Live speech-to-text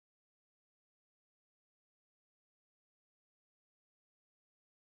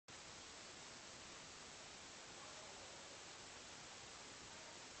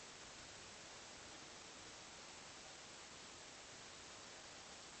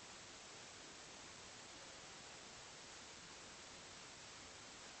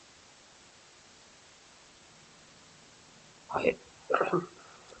Hi,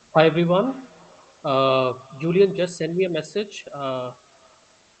 hi everyone. Julian just sent me a message.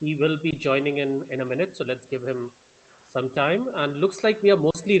 He will be joining in a minute, so let's give him some time. And looks like we are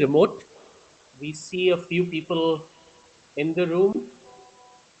mostly remote. We see a few people in the room,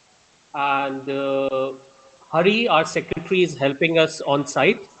 and Hari, our secretary, is helping us on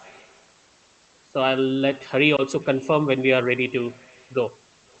site. So I'll let Hari also confirm when we are ready to go.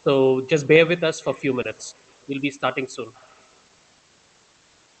 So just bear with us for a few minutes. We'll be starting soon.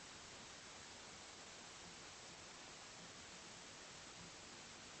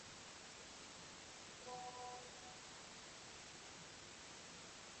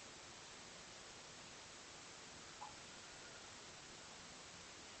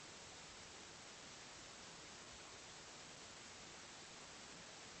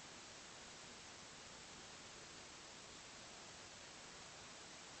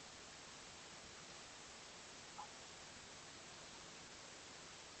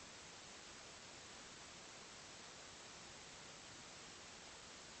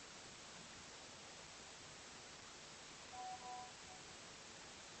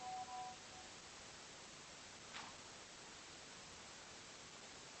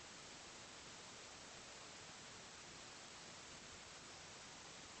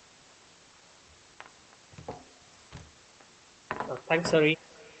 Thanks, Hari.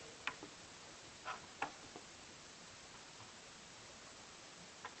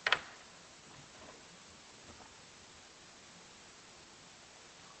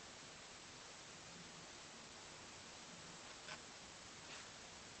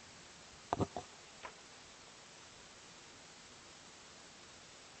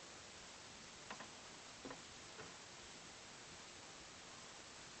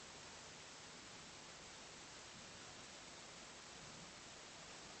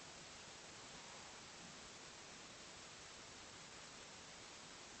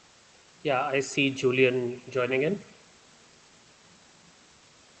 Yeah, I see Julian joining in.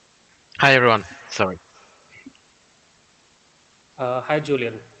 Hi everyone. Sorry. Hi,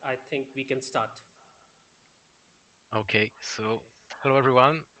 Julian. I think we can start. Okay, so hello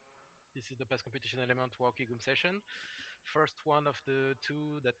everyone. This is the past competition element working group session. First one of the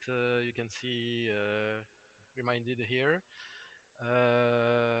two that you can see reminded here.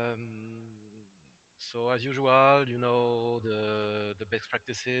 So as usual, you know the best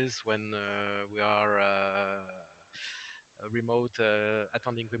practices when we are remote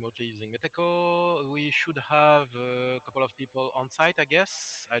attending remotely using Meteco. We should have a couple of people on site, I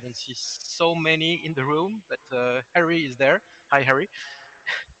guess. I don't see so many in the room, but Harry is there. Hi, Harry.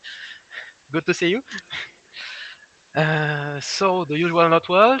 Good to see you. So the usual not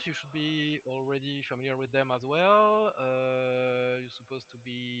well, you should be already familiar with them as well. You're supposed to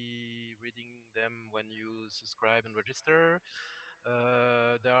be reading them when you subscribe and register.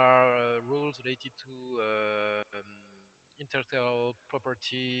 There are rules related to intellectual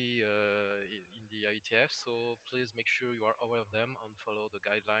property in the IETF, so please make sure you are aware of them and follow the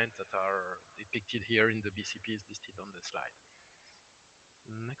guidelines that are depicted here in the BCPs listed on the slide.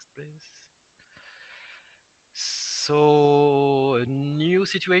 Next, please. So, a new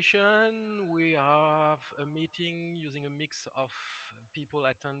situation. We have a meeting using a mix of people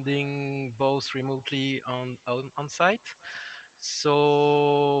attending both remotely and on site.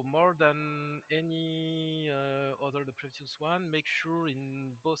 So, more than any other the previous one, make sure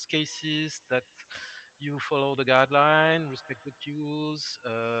in both cases that you follow the guideline, respect the cues,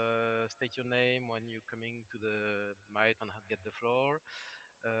 state your name when you're coming to the mic and get the floor.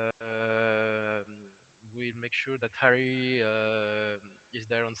 We'll make sure that Harry is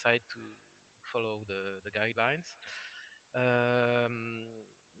there on site to follow the guidelines.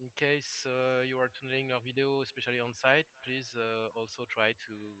 In case you are tunneling your video, especially on site, please also try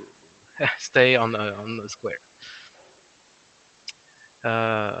to stay on the square.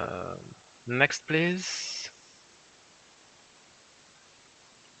 Uh, Next, please.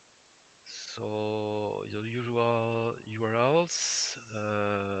 So the usual URLs.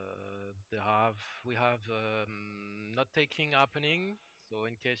 We have not taking happening. So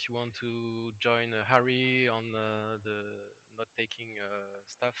in case you want to join Harry on the not taking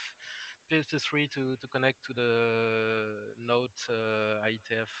stuff, please feel free to connect to the Note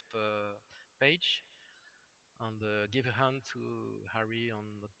IETF page and give a hand to Harry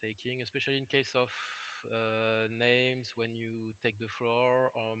on not taking, especially in case of names when you take the floor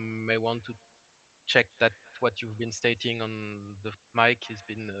or may want to check that what you've been stating on the mic has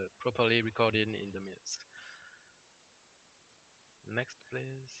been properly recorded in the minutes. Next,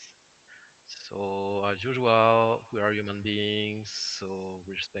 please. So, as usual, we are human beings, so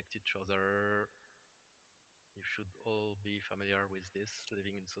we respect each other. You should all be familiar with this,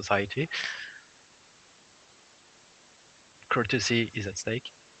 living in society. Courtesy is at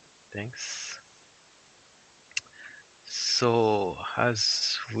stake. Thanks. So,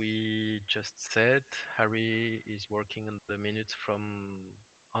 as we just said, Harry is working on the minutes from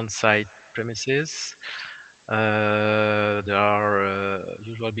on-site premises. There are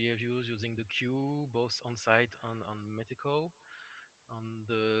usual behaviors using the queue, both on-site and on Metico. And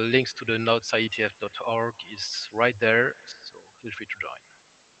the links to the notes IETF.org is right there, so feel free to join.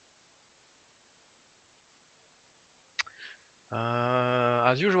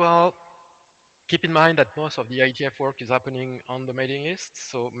 As usual, keep in mind that most of the IETF work is happening on the mailing list,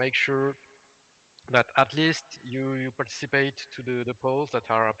 so make sure that at least you participate to the polls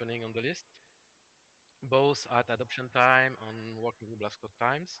that are happening on the list, both at adoption time and working group last code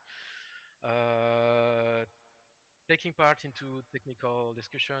times. Uh, Taking part into technical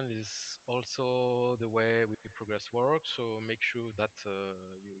discussion is also the way we progress work, so make sure that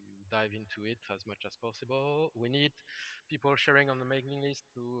you dive into it as much as possible. We need people sharing on the mailing list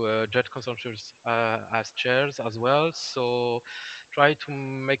to judge consumptions as chairs as well, so try to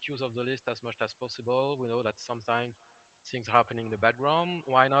make use of the list as much as possible. We know that sometimes things are happening in the background,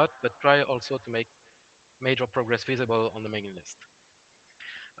 why not? But try also to make major progress visible on the mailing list.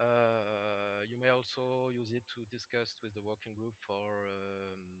 You may also use it to discuss with the working group for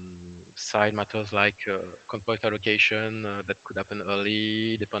side matters like component allocation that could happen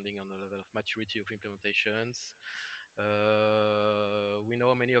early, depending on the level of maturity of implementations. We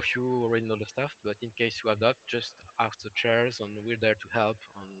know many of you already know the stuff, but in case you have that, just ask the chairs, and we're there to help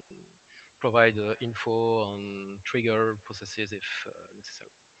and provide info on trigger processes if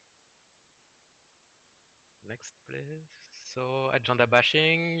necessary. Next, please. So agenda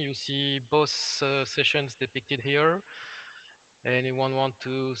bashing, you see both sessions depicted here. Anyone want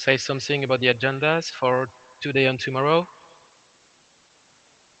to say something about the agendas for today and tomorrow?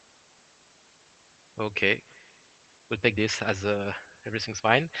 Okay, we'll take this as everything's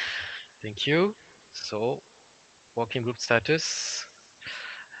fine. Thank you. So working group status.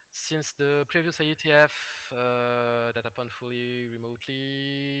 Since the previous IETF that happened fully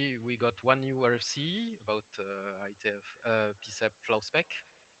remotely, we got one new RFC about IETF PCEP flow spec.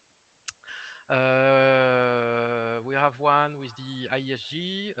 We have one with the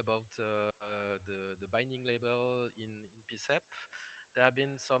IESG about the binding label in PCEP. There have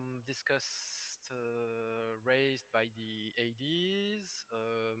been some discussed raised by the ADs.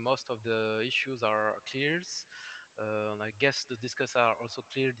 Most of the issues are cleared. And I guess the discuss are also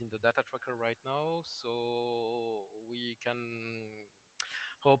cleared in the data tracker right now. So we can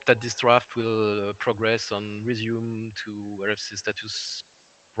hope that this draft will progress and resume to RFC status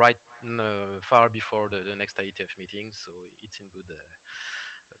right far before the next IETF meeting. So it's in good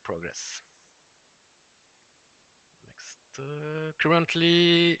progress. Next.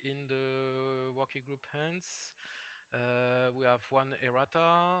 Currently in the working group hands, we have one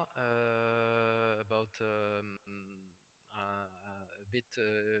errata about a bit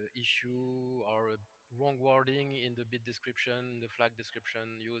issue or a wrong wording in the bit description, the flag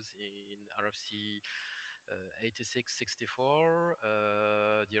description used in RFC 8664.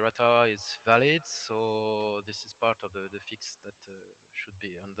 The errata is valid, so this is part of the fix that should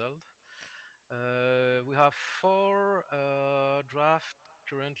be handled. We have 4 draft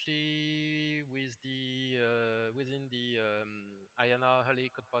currently with the within the IANA Heli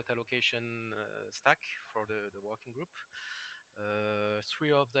code part allocation stack for the working group.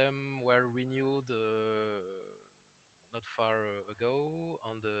 3 of them were renewed not far ago,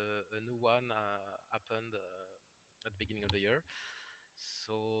 and a new one happened at the beginning of the year.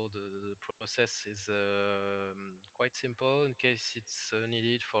 So the process is quite simple. In case it's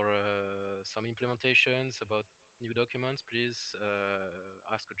needed for some implementations about new documents, please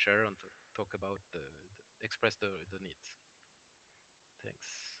ask a chair and talk about express the needs.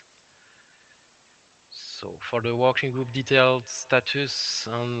 Thanks. So for the working group detailed status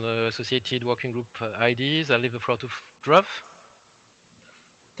and associated working group IDs, I'll leave the floor to Drav.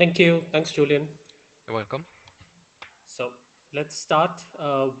 Thank you. Thanks, Julian. You're welcome. So let's start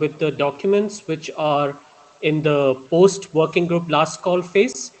with the documents which are in the post working group last call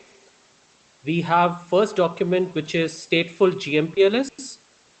phase. We have first document which is stateful GMPLS.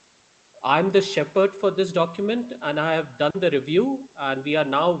 I'm the shepherd for this document and I have done the review, and we are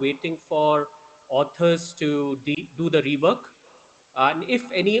now waiting for authors to do the rework. And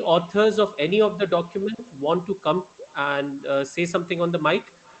if any authors of any of the document want to come and say something on the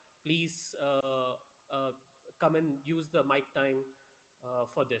mic, please uh, come and use the mic time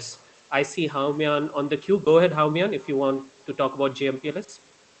for this. I see Haumian on the queue. Go ahead, Haumian, if you want to talk about JMPLS.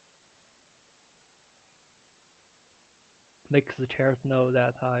 make the chairs know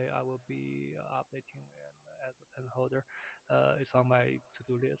that I will be updating and as a pen holder. It's on my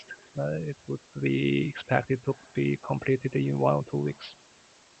to-do list. It would be expected to be completed in 1 or 2 weeks.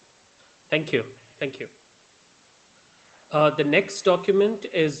 Thank you. Thank you. The next document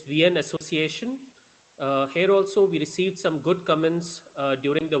is VN Association. Here also, we received some good comments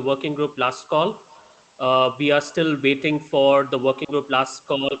during the working group last call. We are still waiting for the working group last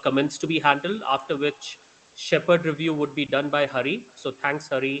call comments to be handled, after which shepherd review would be done by Hari. So thanks,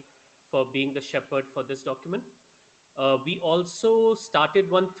 Hari, for being the shepherd for this document. We also started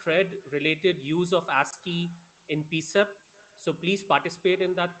one thread related use of ASCII in PSEP. So please participate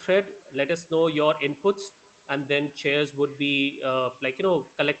in that thread. Let us know your inputs, and then chairs would be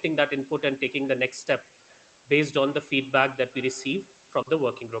collecting that input and taking the next step based on the feedback that we receive from the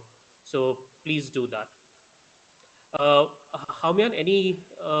working group. So please do that. Haumian, any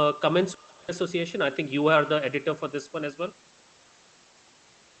comments on association? I think you are the editor for this one as well.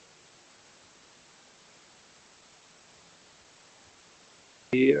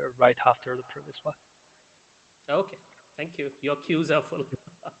 Right after the previous one. Okay, thank you. Your queues are full.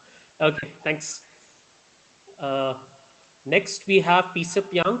 Okay, thanks. Uh, Next, we have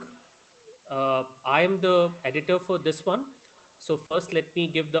Pisap Young. I am the editor for this one. So first, let me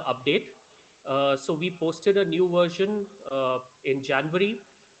give the update. So we posted a new version in January.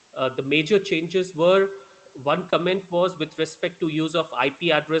 The major changes were, one comment was with respect to use of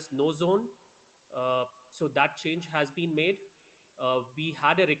IP address no zone. So that change has been made. We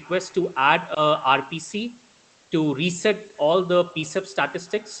had a request to add a RPC to reset all the PSEP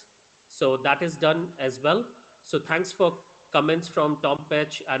statistics. So that is done as well. So thanks for comments from Tom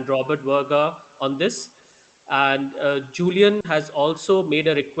Petch and Robert Verga on this. And Julian has also made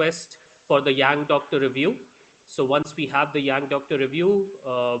a request for the Yang Doctor review. So once we have the Yang Doctor review,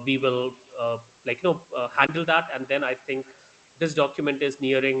 we will handle that. And then I think this document is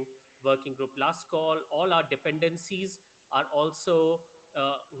nearing working group last call. All our dependencies are also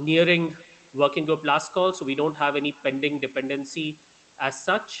nearing working group last call. So we don't have any pending dependency as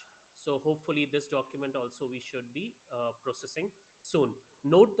such. So hopefully this document also we should be processing soon.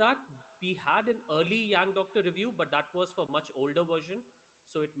 Note that we had an early Yang Doctor review, but that was for much older version.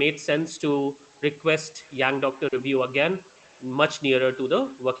 So it made sense to request Yang Doctor review again, much nearer to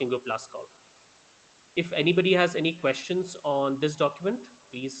the working group last call. If anybody has any questions on this document,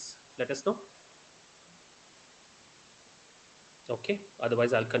 please let us know. Okay,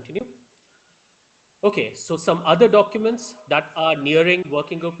 otherwise I'll continue. Okay, so some other documents that are nearing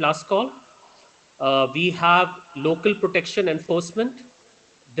working group last call. We have local protection enforcement.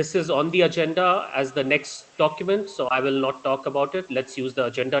 This is on the agenda as the next document, so I will not talk about it. Let's use the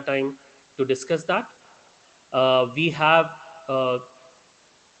agenda time to discuss that. We have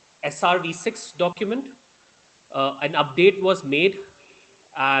SRV6 document. An update was made,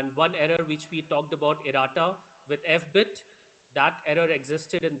 and one error which we talked about, errata with fbit, that error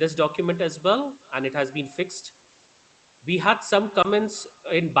existed in this document as well, and it has been fixed. We had some comments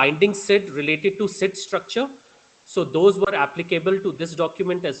in binding SID related to SID structure. So those were applicable to this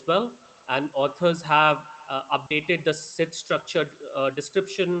document as well. And authors have updated the SID structure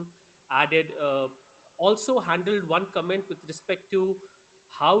description, added, also handled one comment with respect to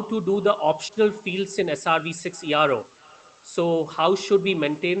how to do the optional fields in SRV6 ERO. So how should we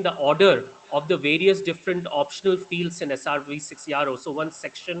maintain the order of the various different optional fields in SRV6 ERO? So one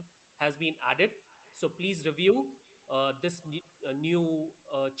section has been added. So please review this new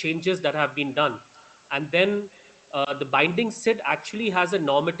changes that have been done. And then the binding SID actually has a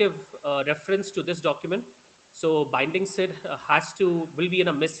normative reference to this document. So binding SID will be in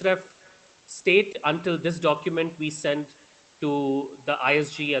a misref state until this document we send to the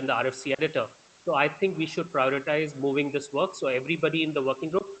ISG and the RFC editor. So I think we should prioritize moving this work. So everybody in the working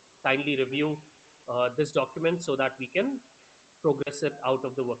group, kindly review this document so that we can progress it out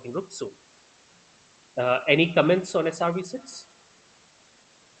of the working group soon. Any comments on SRV6?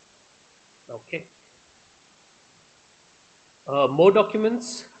 Okay. More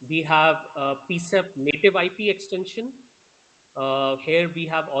documents. We have PSEP native IP extension. Here we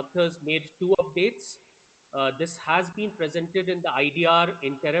have authors made two updates. This has been presented in the IDR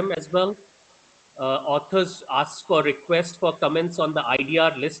interim as well. Authors asked for request for comments on the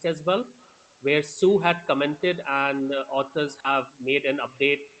IDR list as well, where Sue had commented, and authors have made an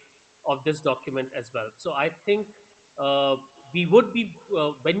update of this document as well. So I think we would be,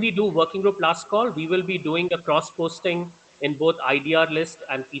 when we do working group last call, we will be doing a cross posting in both IDR list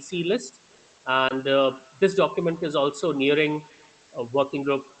and PC list. And this document is also nearing working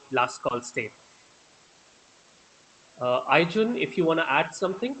group last call state. Aijun, if you want to add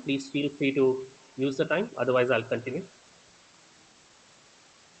something, please feel free to use the time. Otherwise, I'll continue.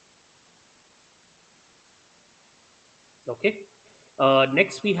 Okay.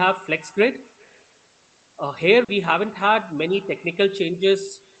 Next, we have FlexGrid. Here, we haven't had many technical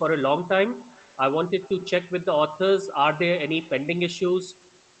changes for a long time. I wanted to check with the authors, are there any pending issues?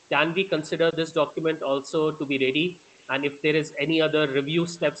 Can we consider this document also to be ready? And if there is any other review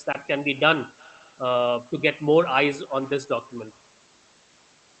steps that can be done to get more eyes on this document.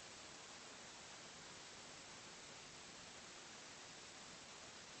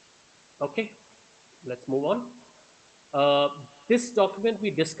 Okay, let's move on. This document we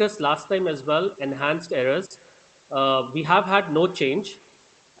discussed last time as well, enhanced errors. We have had no change,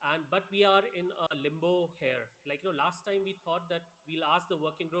 and but we are in a limbo here. Like last time we thought that we'll ask the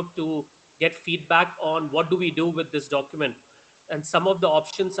working group to get feedback on what do we do with this document, and some of the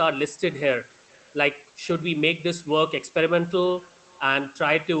options are listed here. Like, should we make this work experimental and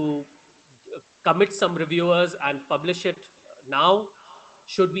try to commit some reviewers and publish it now?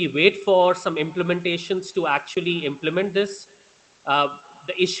 Should we wait for some implementations to actually implement this?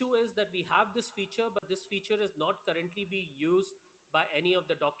 The issue is that we have this feature, but this feature is not currently being used by any of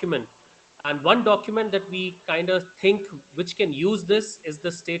the document. And one document that we kind of think which can use this is the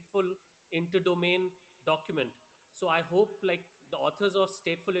stateful interdomain document. So I hope like the authors of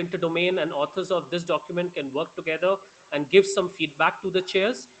stateful interdomain and authors of this document can work together and give some feedback to the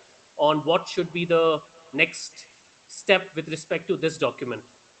chairs on what should be the next step with respect to this document.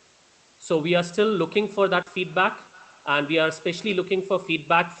 So we are still looking for that feedback, and we are especially looking for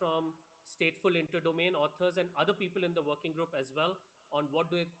feedback from stateful interdomain authors and other people in the working group as well on what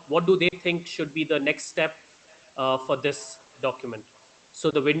do they think should be the next step for this document. So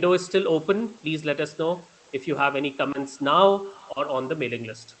the window is still open. Please let us know if you have any comments now or on the mailing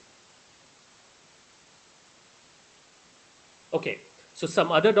list. Okay, so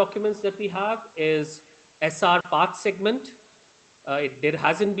some other documents that we have is SR path segment. There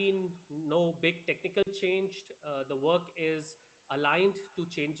hasn't been no big technical change. The work is aligned to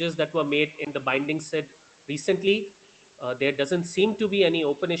changes that were made in the binding SID recently. There doesn't seem to be any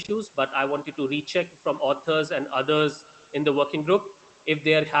open issues, but I wanted to recheck from authors and others in the working group if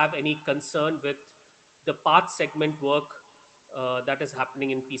they have any concern with the path segment work that is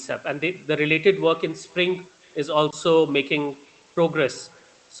happening in PSEP. And the related work in Spring is also making progress.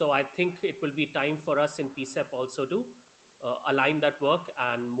 So I think it will be time for us in PSEP also to align that work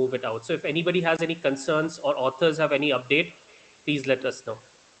and move it out. So if anybody has any concerns or authors have any update, please let us know.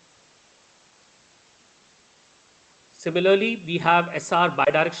 Similarly, we have SR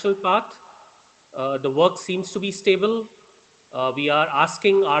bidirectional path. The work seems to be stable. We are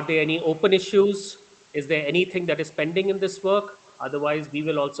asking, are there any open issues? Is there anything that is pending in this work? Otherwise, we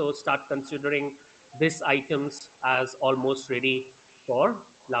will also start considering these items as almost ready for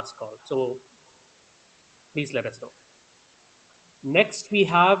last call. So please let us know. Next, we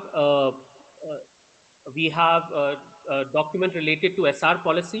have a document related to SR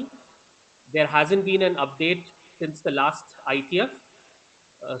policy. There hasn't been an update since the last IETF.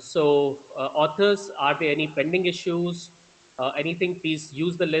 Authors, are there any pending issues? Anything, please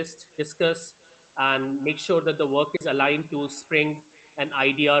use the list, discuss, and make sure that the work is aligned to Spring and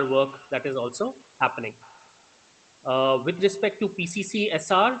IDR work that is also happening. With respect to PCC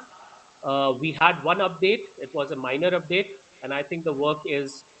SR, we had one update. It was a minor update, and I think the work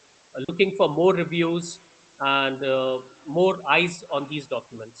is looking for more reviews and more eyes on these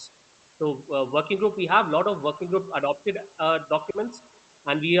documents. So, working group, we have a lot of working group adopted documents,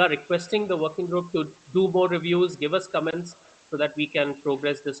 and we are requesting the working group to do more reviews, give us comments, so that we can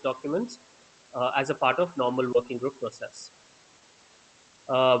progress these documents as a part of normal working group process.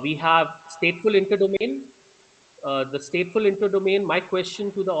 We have stateful interdomain. The stateful interdomain, my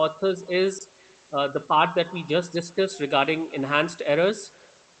question to the authors is the part that we just discussed regarding enhanced errors.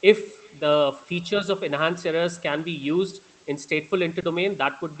 If the features of enhanced errors can be used in stateful interdomain,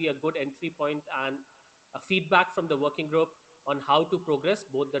 that would be a good entry point and a feedback from the working group on how to progress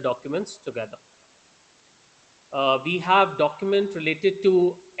both the documents together. We have document related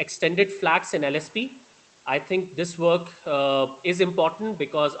to extended flags in LSP. I think this work is important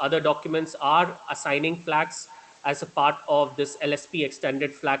because other documents are assigning flags as a part of this LSP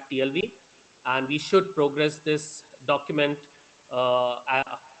extended flag TLV, and we should progress this document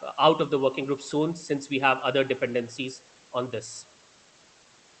out of the working group soon since we have other dependencies on this.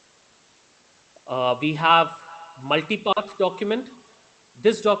 We have multipath document.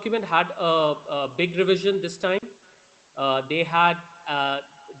 This document had a big revision this time. They had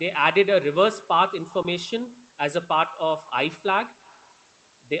they added a reverse path information as a part of iFlag.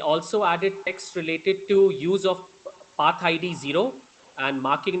 They also added text related to use of path ID 0 and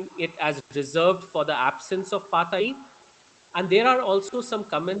marking it as reserved for the absence of path ID. And there are also some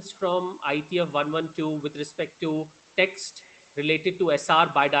comments from IETF 112 with respect to text related to SR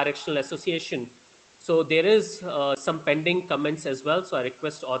bidirectional association. So there is some pending comments as well. So I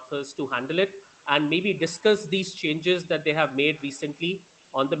request authors to handle it and maybe discuss these changes that they have made recently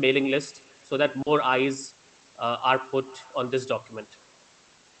on the mailing list so that more eyes are put on this document.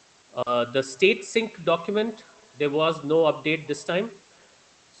 The state sync document, there was no update this time,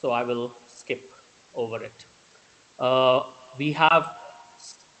 so I will skip over it. We have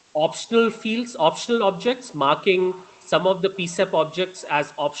optional fields, optional objects, marking some of the PCEP objects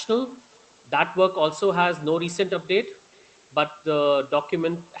as optional. That work also has no recent update, but the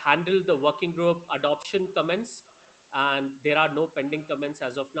document handled the working group adoption comments, and there are no pending comments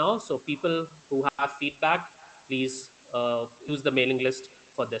as of now. So people who have feedback, please use the mailing list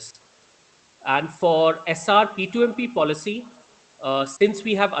for this. And for SR P2MP policy, since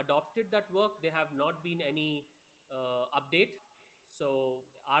we have adopted that work, there have not been any update. So,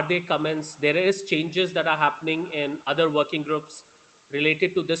 are there comments? There is changes that are happening in other working groups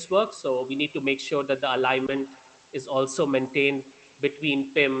related to this work. So, we need to make sure that the alignment is also maintained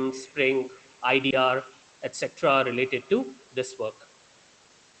between PIM, Spring, IDR, etc., related to this work.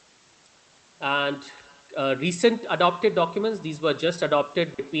 And recent adopted documents, these were just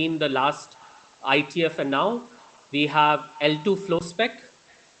adopted between the last ITF and now. We have L2 flow spec.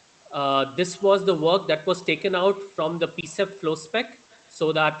 This was the work that was taken out from the PCEP flow spec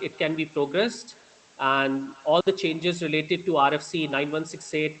so that it can be progressed. And all the changes related to RFC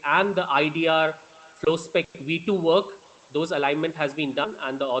 9168 and the IDR flow spec V2 work, those alignment has been done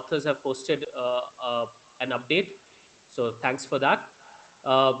and the authors have posted an update. So thanks for that.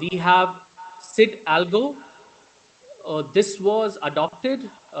 We have SID algo. This was adopted.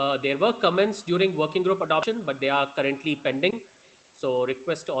 There were comments during working group adoption, but they are currently pending. So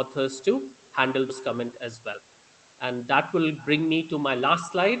request authors to handle those comments as well. And that will bring me to my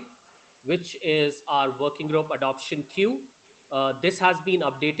last slide, which is our working group adoption queue. This has been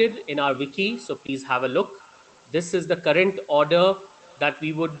updated in our wiki, so please have a look. This is the current order that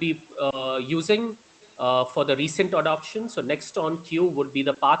we would be using for the recent adoption. So next on queue would be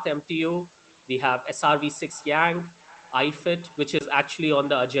the path MTU. We have SRV6 Yang, IFIT, which is actually on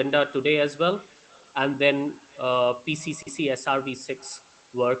the agenda today as well, and then PCCC SRV6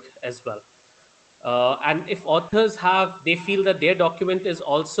 work as well. And if authors have, they feel that their document is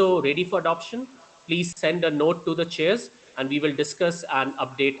also ready for adoption, please send a note to the chairs and we will discuss and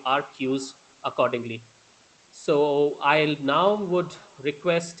update our queues accordingly. So I now would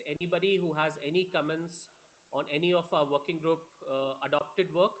request anybody who has any comments on any of our working group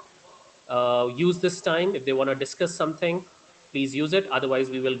adopted work, use this time. If they want to discuss something, please use it. Otherwise,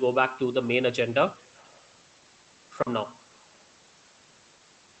 we will go back to the main agenda from now.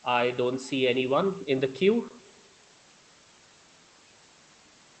 I don't see anyone in the queue.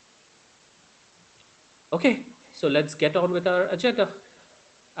 Okay, so let's get on with our agenda.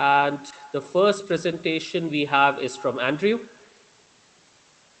 And the first presentation we have is from Andrew.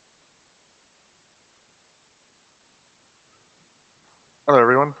 Hello,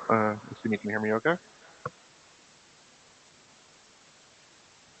 everyone. Assuming you can hear me okay?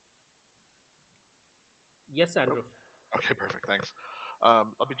 Yes, Andrew. Okay, perfect. Thanks.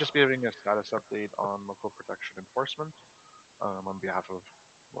 I'll be just giving a status update on local protection enforcement on behalf of,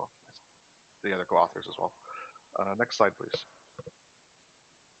 well, the other co-authors as well. Next slide, please.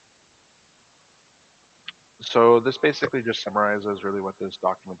 So this basically just summarizes really what this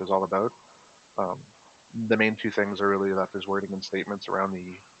document is all about. The main two things are really that there's wording and statements around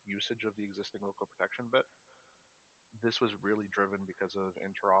the usage of the existing local protection bit. This was really driven because of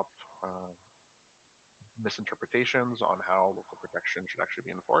interop misinterpretations on how local protection should actually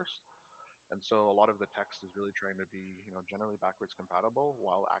be enforced. And so a lot of the text is really trying to be, generally backwards compatible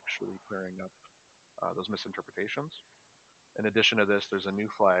while actually clearing up those misinterpretations. In addition to this, there's a new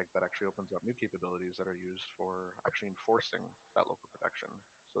flag that actually opens up new capabilities that are used for actually enforcing that local protection.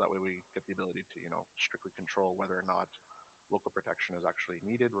 So that way we get the ability to, strictly control whether or not local protection is actually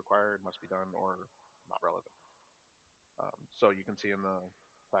needed, required, must be done, or not relevant. So you can see in the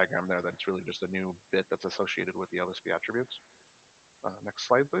diagram there that it's really just a new bit that's associated with the LSP attributes. Next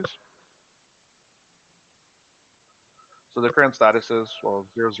slide, please. So the current status is, well,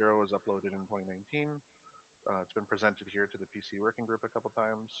 0.0 was uploaded in 2019. It's been presented here to the PC working group a couple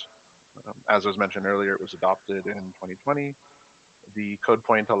times. As was mentioned earlier, it was adopted in 2020. The code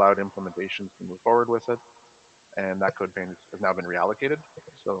point allowed implementations to move forward with it, and that code point has now been reallocated.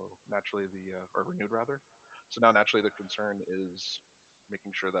 So naturally or renewed rather. So now naturally the concern is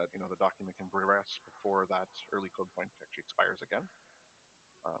making sure that, the document can progress before that early code point actually expires again.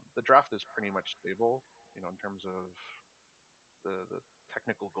 The draft is pretty much stable, in terms of the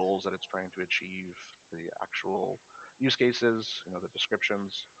technical goals that it's trying to achieve, the actual use cases, the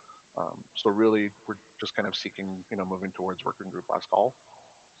descriptions. So really, we're just kind of seeking, moving towards working group last call.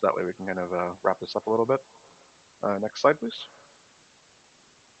 So that way we can kind of wrap this up a little bit. Next slide, please.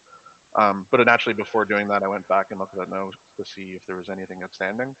 But naturally, before doing that, I went back and looked at that note to see if there was anything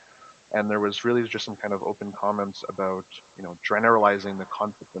outstanding. And there was really just some kind of open comments about, generalizing the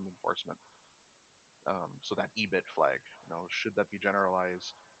conflict of enforcement. So that EBIT flag, should that be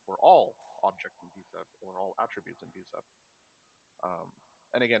generalized for all objects in DSEP or all attributes in DSEP?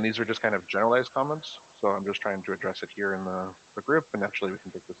 And again, these are just kind of generalized comments. So I'm just trying to address it here in the group, and naturally we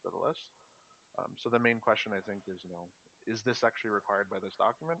can take this to the list. So the main question, I think, is this actually required by this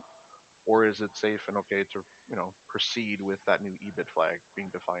document? Or is it safe and okay to, proceed with that new EBIT flag being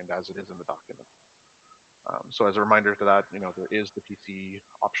defined as it is in the document? So as a reminder to that, there is the PC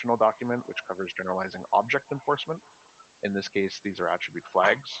optional document, which covers generalizing object enforcement. In this case, these are attribute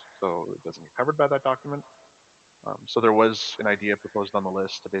flags, so it doesn't get covered by that document. So there was an idea proposed on the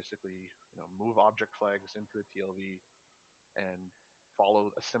list to basically, move object flags into the TLV and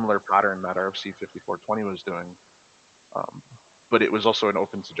follow a similar pattern that RFC 5420 was doing. But it was also an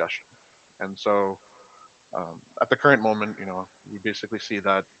open suggestion. And so at the current moment, we basically see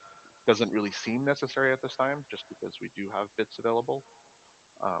that doesn't really seem necessary at this time, just because we do have bits available.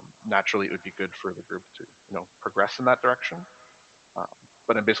 Naturally, it would be good for the group to, progress in that direction.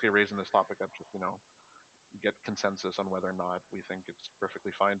 But I'm basically raising this topic up, just, get consensus on whether or not we think it's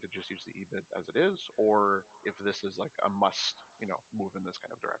perfectly fine to just use the EBIT as it is, or if this is like a must, move in this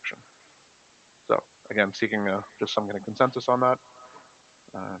kind of direction. So again, seeking just some kind of consensus on that.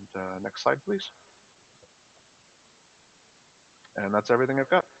 And next slide, please. And that's everything I've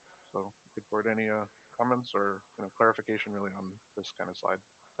got. So looking forward to any comments or clarification really on this kind of slide.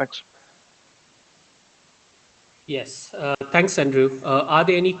 Thanks. Yes, thanks, Andrew. Are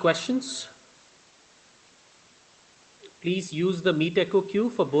there any questions? Please use the Meet Echo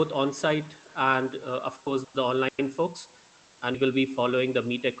queue for both on-site and, of course, the online folks, and we'll be following the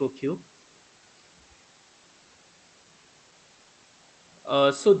Meet Echo queue.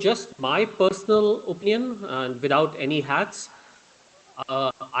 So just my personal opinion, and without any hats,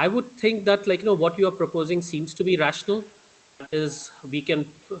 I would think that, what you are proposing seems to be rational. That is, we can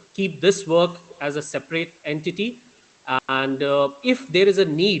keep this work as a separate entity, and if there is a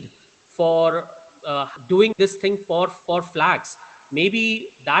need for doing this thing for flags,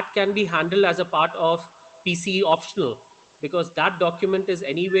 maybe that can be handled as a part of PCE optional, because that document is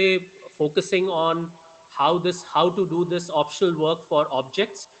anyway focusing on how to do this optional work for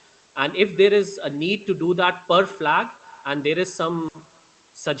objects. And if there is a need to do that per flag, and there is some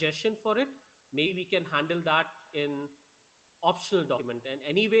suggestion for it, maybe we can handle that in optional document. And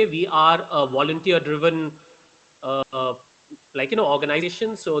anyway, we are a volunteer driven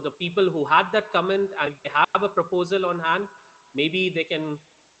organization, so the people who had that comment and they have a proposal on hand, maybe they can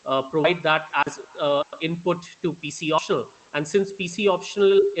provide that as input to PC optional. And since PC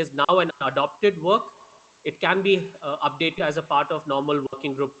optional is now an adopted work, it can be updated as a part of normal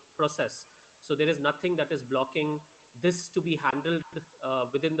working group process. So there is nothing that is blocking this to be handled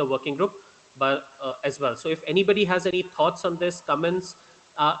within the working group, but as well. So if anybody has any thoughts on this, comments,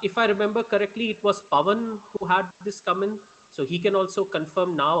 if I remember correctly, it was Pavan who had this comment. So he can also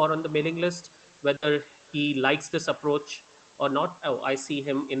confirm now or on the mailing list whether he likes this approach or not. Oh, I see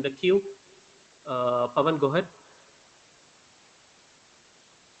him in the queue. Pavan, go ahead.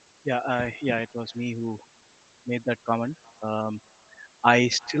 Yeah, it was me who made that comment. I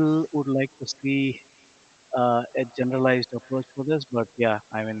still would like to see a generalized approach for this, but yeah,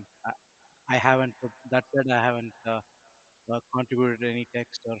 I mean, I haven't put that said. I haven't contributed any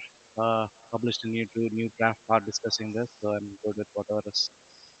text or published a new draft part discussing this, so I'm good with whatever is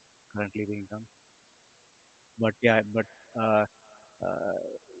currently being done. But yeah, but uh, uh,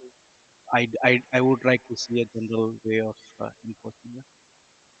 I would like to see a general way of enforcing this.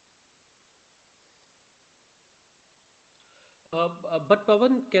 But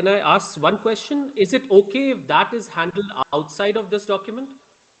Pavan, can I ask one question? Is it okay if that is handled outside of this document?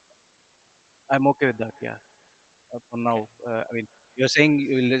 I'm okay with that. Yeah, for Okay. now. I mean, you're saying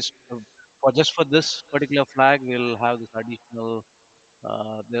you will for just for this particular flag, we'll have this additional.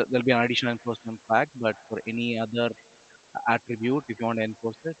 There'll be an additional enforcement flag, but for any other attribute, if you want to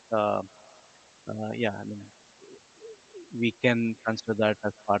enforce it, yeah, I mean, we can consider that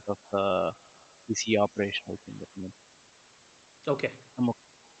as part of the PC operational thing. That, Okay. I'm okay.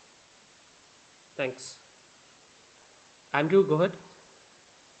 Thanks. Andrew, go ahead.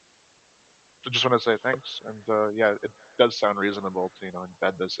 So just want to say thanks. And yeah, it does sound reasonable to,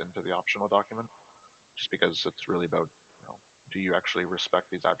 embed this into the optional document, just because it's really about, do you actually respect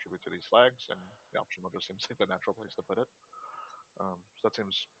these attributes or these flags? And the option mode just seems like the natural place to put it. So that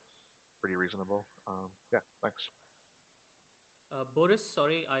seems pretty reasonable. Yeah, thanks. Boris,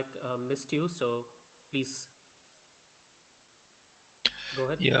 sorry, I missed you, so please go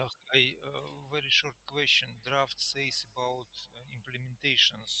ahead. Yeah, I very short question. Draft says about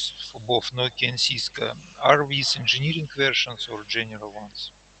implementations for both Nokia and Cisco. Are these engineering versions or general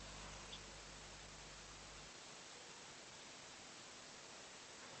ones?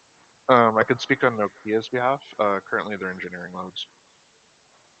 I could speak on Nokia's behalf. Currently, they're engineering modes.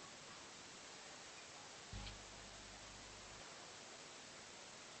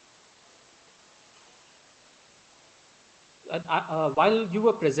 While you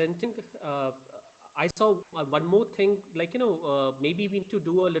were presenting, I saw one more thing. Like maybe we need to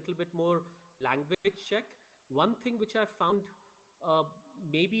do a little bit more language check. One thing which I found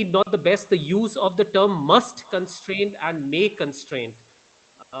maybe not the best, the use of the term must constrained and may constrained.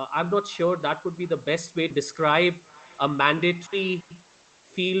 I'm not sure that would be the best way to describe a mandatory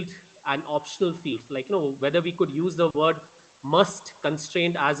field and optional field. Like, whether we could use the word must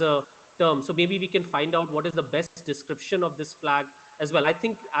constrained as a term. So maybe we can find out what is the best description of this flag as well. I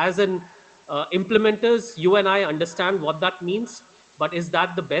think as an implementers, you and I understand what that means, but is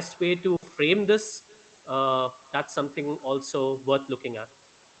that the best way to frame this? That's something also worth looking at.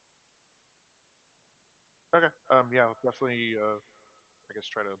 Okay. Yeah, definitely. I guess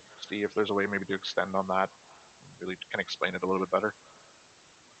try to see if there's a way maybe to extend on that. Really can explain it a little bit better.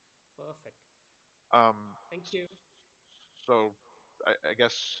 Perfect. Um, Thank you. so I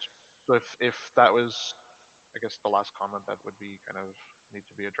guess so if that was, I guess, the last comment that would be kind of need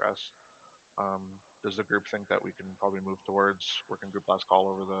to be addressed. Does the group think that we can probably move towards working group last call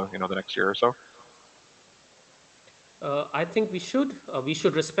over the next year or so? I think we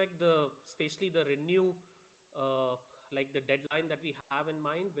should respect especially the renew, uh, like the deadline that we have in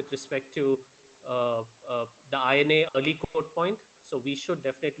mind with respect to the INA early code point. So we should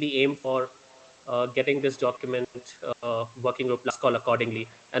definitely aim for getting this document working group last call accordingly.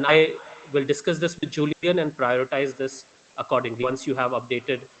 And I will discuss this with Julian and prioritize this accordingly once you have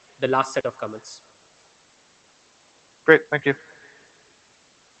updated the last set of comments. Great, thank you.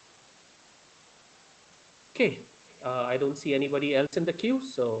 Okay, I don't see anybody else in the queue,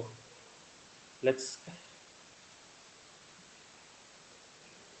 so let's.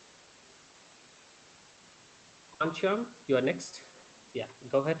 Ansham, you are next. Yeah,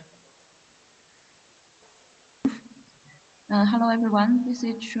 go ahead. Hello everyone, this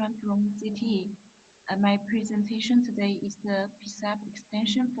is Chuan from CT. My presentation today is the PSAP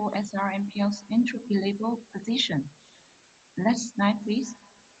extension for SRMPL's entropy label position. Next slide, please.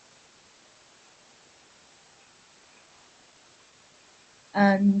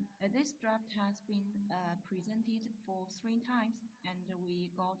 This draft has been presented for 3 times, and we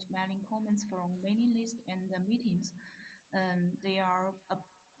got many comments from mailing list and the meetings. They are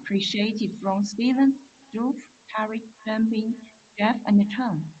appreciated from Stephen, Drew, Tarek, Benbin, Jeff, and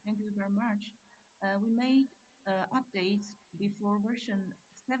Tom. Thank you very much. We made updates before version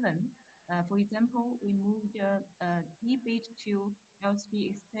 7. For example, we moved debit to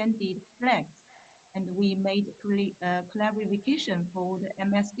LSP extended flags, and we made clarification for the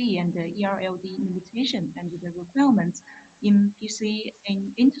MSD and the ERLD limitation and the requirements in PC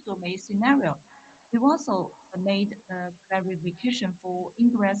and interdomain scenario. We've also made a clarification for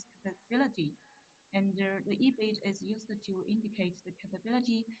ingress capability, and the EBIT is used to indicate the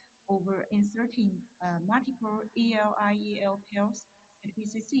capability over inserting multiple EL-IEL pairs at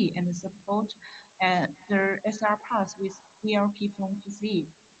PCC and support the SR pass with ELP from PCE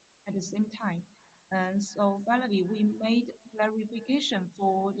at the same time. And so finally, we made clarification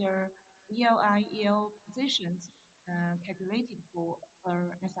for the EL positions calculated for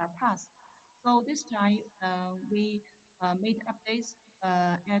SR pass. So this time we made updates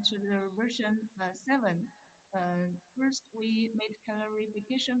at the version 7. First, we made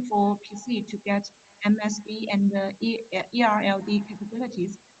clarification for PC to get MSB and ERLD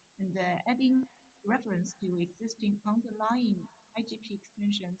capabilities, and adding reference to existing underlying IGP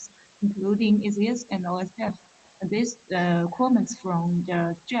extensions, including EasyS and OSF. And this comments from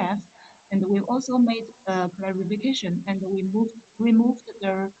Jeff, and we also made clarification, and we removed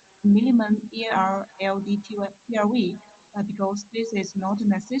the minimum ERLD TRV because this is not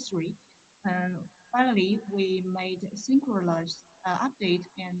necessary. Finally, we made synchronized update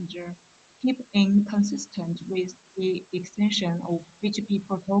and keep in consistent with the extension of BGP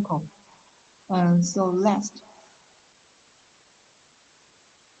protocol. So last.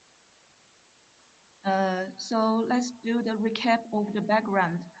 So let's do the recap of the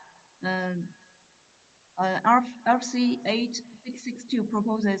background. RFC 8662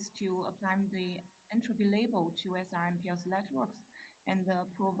 proposes to apply the entropy label to SRMPS networks and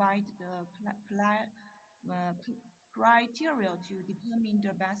provide the criteria to determine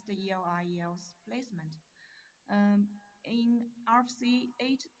the best EL-IEL's placement. In RFC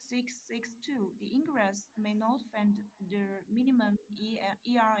 8662, the ingress may not find the minimum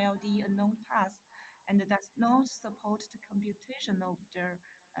ERLD unknown path and does not support the computation of the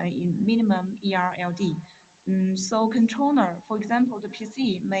minimum ERLD. So controller, for example, the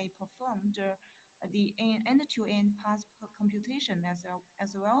PC may perform the end-to-end path computation as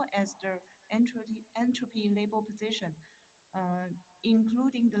well as the entropy label position,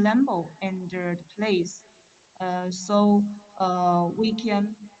 including the label and the place. We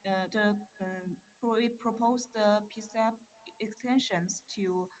can we propose the PSAP extensions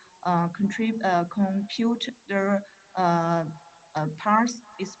to compute the parts,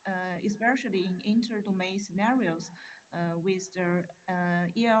 especially in inter-domain scenarios with the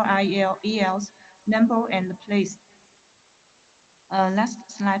EL's number and place.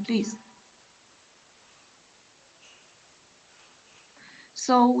 Last slide, please.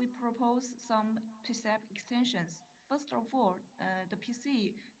 So we propose some PSAP extensions. First of all, the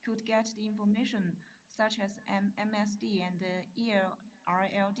PC could get the information such as MSD and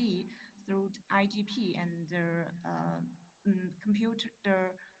ELRLD through IGP and compute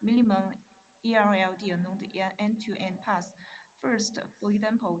the minimum ERLD along the end-to-end path. First, for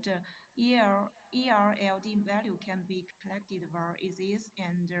example, the ERLD value can be collected via EASIS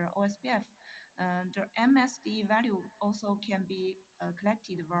and OSPF. The MSD value also can be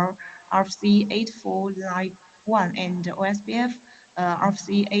collected via RFC 8491 and OSPF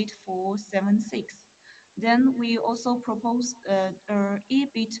RFC 8476. Then we also propose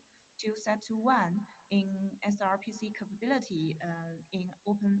EBIT to set to 1 in SRPC capability in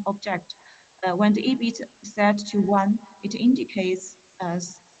open object. When the EBIT is set to 1, it indicates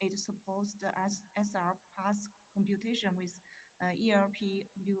it supports the SR path computation with ERP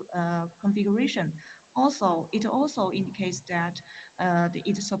configuration. Also, it also indicates that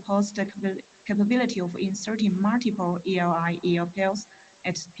it supports the capability of inserting multiple EL pairs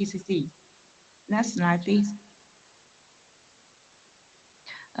at PCC. Next slide, please.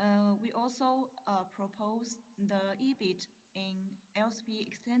 We also propose the EBIT in LSP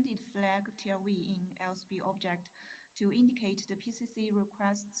extended flag TLV in LSP object to indicate the PCC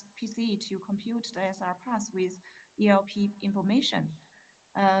requests PC to compute the SR path with ELP information.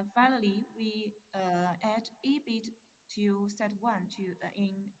 Finally, we add EBIT to set 1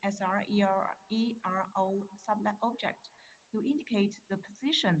 in SR ERO sublet object to indicate the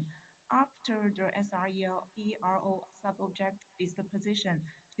position after the SR ERO subobject is the position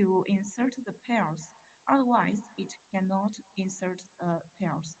to insert the pairs. Otherwise, it cannot insert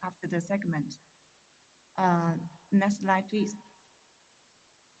pairs after the segment. Next slide, please.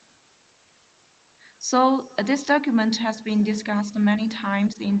 So this document has been discussed many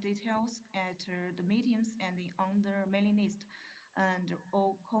times in details at the meetings and on the mailing list, and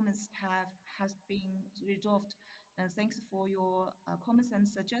all comments has been resolved. Thanks for your comments and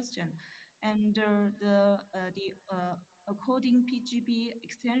suggestion. And the according PGP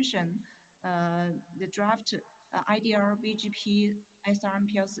extension, the draft IDR BGP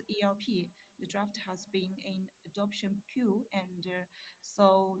SRMPS ELP, the draft has been in adoption queue, and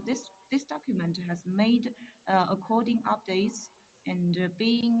so this document has made according updates and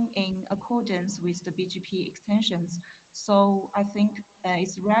being in accordance with the BGP extensions. So I think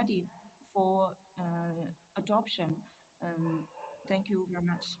it's ready for adoption. Thank you very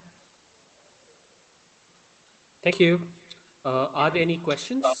much. Thank you. Are there any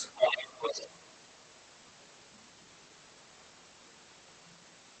questions?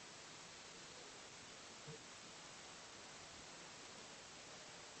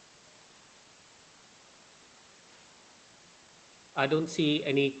 I don't see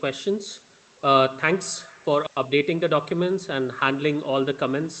any questions. Thanks for updating the documents and handling all the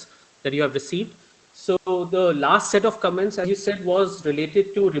comments that you have received. So the last set of comments, as you said, was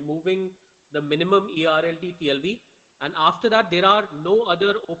related to removing the minimum ERLD TLV. And after that, there are no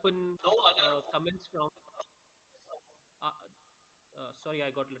other open comments from... sorry,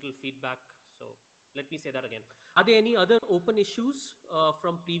 I got a little feedback. So let me say that again. Are there any other open issues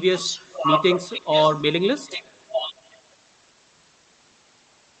from previous meetings or mailing list?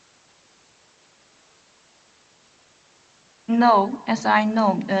 No, as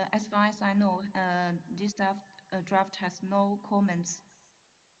far as I know, this draft has no comments.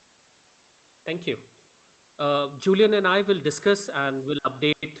 Thank you. Julian and I will discuss and will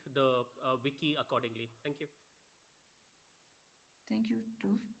update the wiki accordingly. Thank you. Thank you,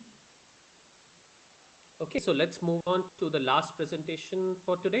 Dhruv. Okay, so let's move on to the last presentation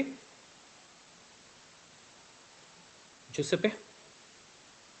for today. Giuseppe?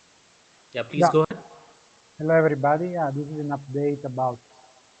 Yeah, please Yeah. go ahead. Hello, everybody. This is an update about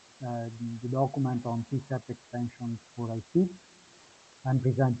the document on PSEP extensions for IFIT. I'm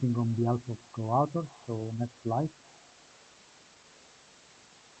presenting on behalf of co-authors. So next slide.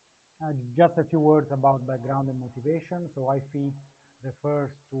 Just a few words about background and motivation. So IFIT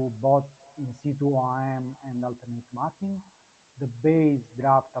refers to both in situ OIM and alternate marking. The base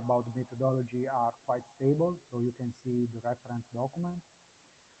draft about the methodology are quite stable, so you can see the reference document.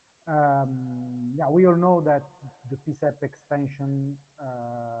 Yeah, we all know that the PSEP extension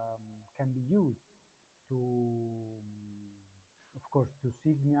can be used to, of course, to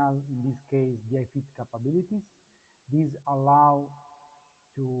signal, in this case, the IFIT capabilities. These allow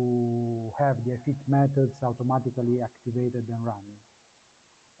to have the IFIT methods automatically activated and running.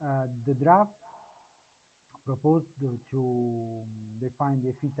 The draft proposed to define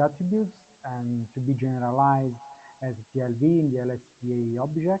the IFIT attributes and to be generalized as TLV in the LSPA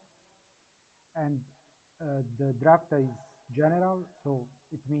object. And the draft is general, so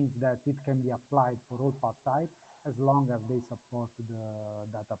it means that it can be applied for all part types as long as they support the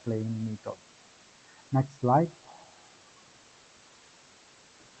data plane method. Next slide.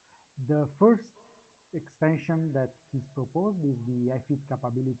 The first extension that is proposed is the IFIT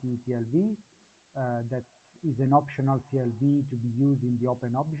capability TLV. That is an optional TLV to be used in the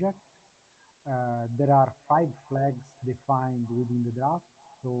open object. There are 5 flags defined within the draft.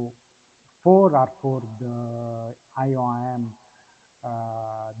 So 4 are for the IOM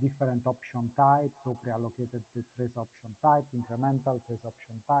different option types, so pre-allocated trace option type, incremental trace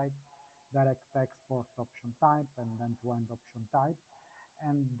option type, direct export option type, and end-to-end option type.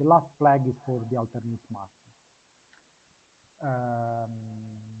 And the last flag is for the alternate marking.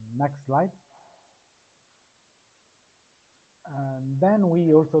 Next slide. And then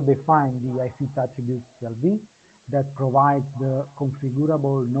we also define the IFIT attributes TLV that provides the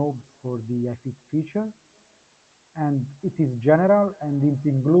configurable knobs for the IFIT feature. And it is general and it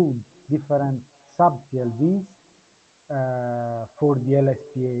includes different sub-TLVs for the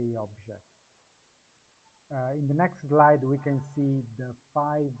LSPA object. In the next slide, we can see the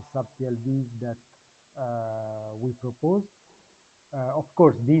 5 sub-TLVs that we proposed. Of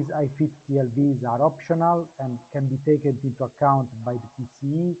course, these IFIT TLVs are optional and can be taken into account by the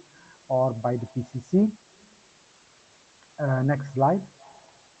PCE or by the PCC. Next slide.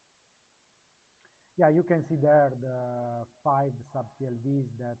 Yeah, you can see there the 5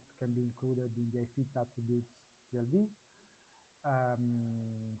 sub-TLVs that can be included in the IFIT attributes TLV.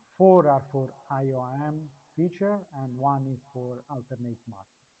 4 are for IOM feature and 1 is for alternate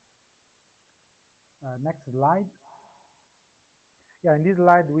marking. Next slide. Yeah, in this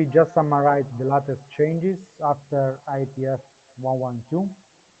slide, we just summarize the latest changes after IETF 112.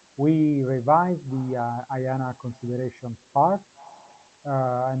 We revised the IANA consideration part,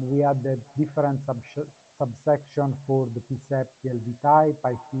 and we added different subsection for the PSEP TLV type,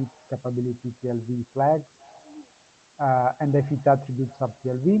 IFIT capability TLV flags, and IFIT attribute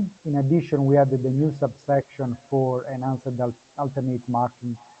sub-TLV. In addition, we added a new subsection for enhanced alternate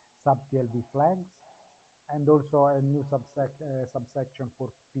marking sub-TLV flags, and also a new subsection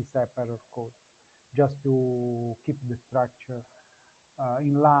for PSEP error code, just to keep the structure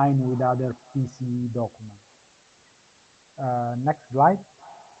in line with other PCE documents. Next slide.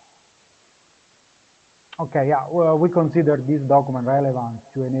 Okay, yeah, well, we consider this document relevant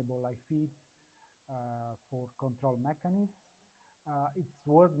to enable IFIT for control mechanisms. It's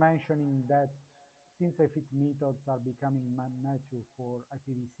worth mentioning that since IFIT methods are becoming mature for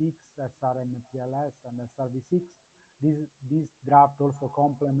IPv6, SRMPLS, and SRv6, this draft also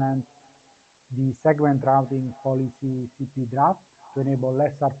complements the segment routing policy CP draft to enable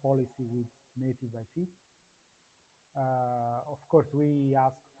SR policy with native IFIT. Of course, we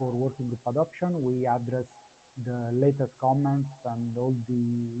ask for working group adoption. We address the latest comments and all the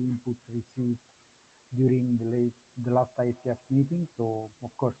input received during the last IETF meeting. So,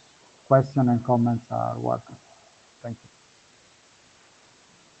 of course, questions and comments are welcome. Thank you.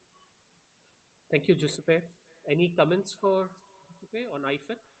 Thank you, Giuseppe. Any comments for Giuseppe on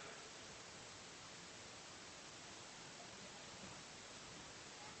IFIT?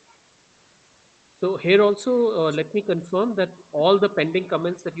 So here also, let me confirm that all the pending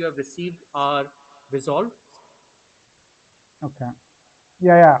comments that you have received are resolved. Okay.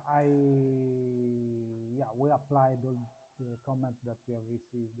 Yeah, we applied all the comments that we have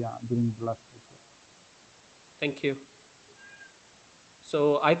received during the last week. Thank you.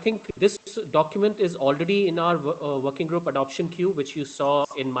 So I think this document is already in our working group adoption queue, which you saw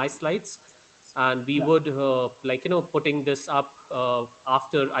in my slides. and we would putting this up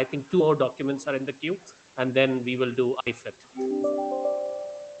after I think 2 more documents are in the queue, and then we will do IFIT.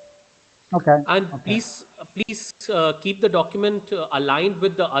 Okay. And Okay. please keep the document aligned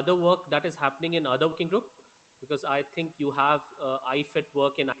with the other work that is happening in other working group, because I think you have IFIT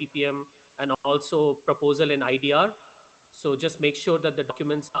work in IPPM and also proposal in IDR. So just make sure that the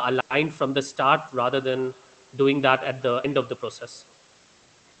documents are aligned from the start rather than doing that at the end of the process.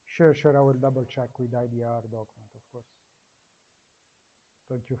 Sure, sure. I will double check with IDR document, of course.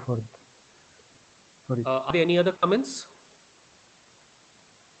 Thank you for it. Are there any other comments?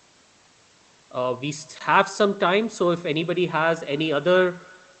 We have some time, so if anybody has any other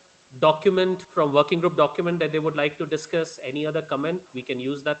document from working group document that they would like to discuss, any other comment, we can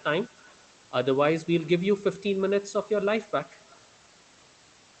use that time. Otherwise, we'll give you 15 minutes of your life back.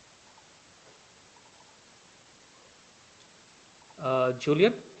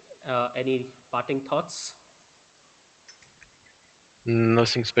 Julian, any parting thoughts?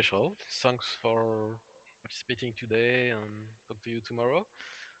 Nothing special. Thanks for participating today, and talk to you tomorrow.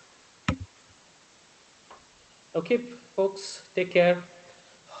 Okay, folks, take care.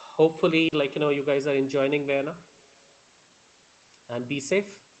 Hopefully, you guys are enjoying Vienna, and be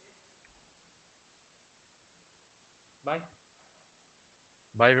safe. Bye.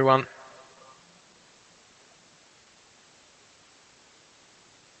 Bye, everyone.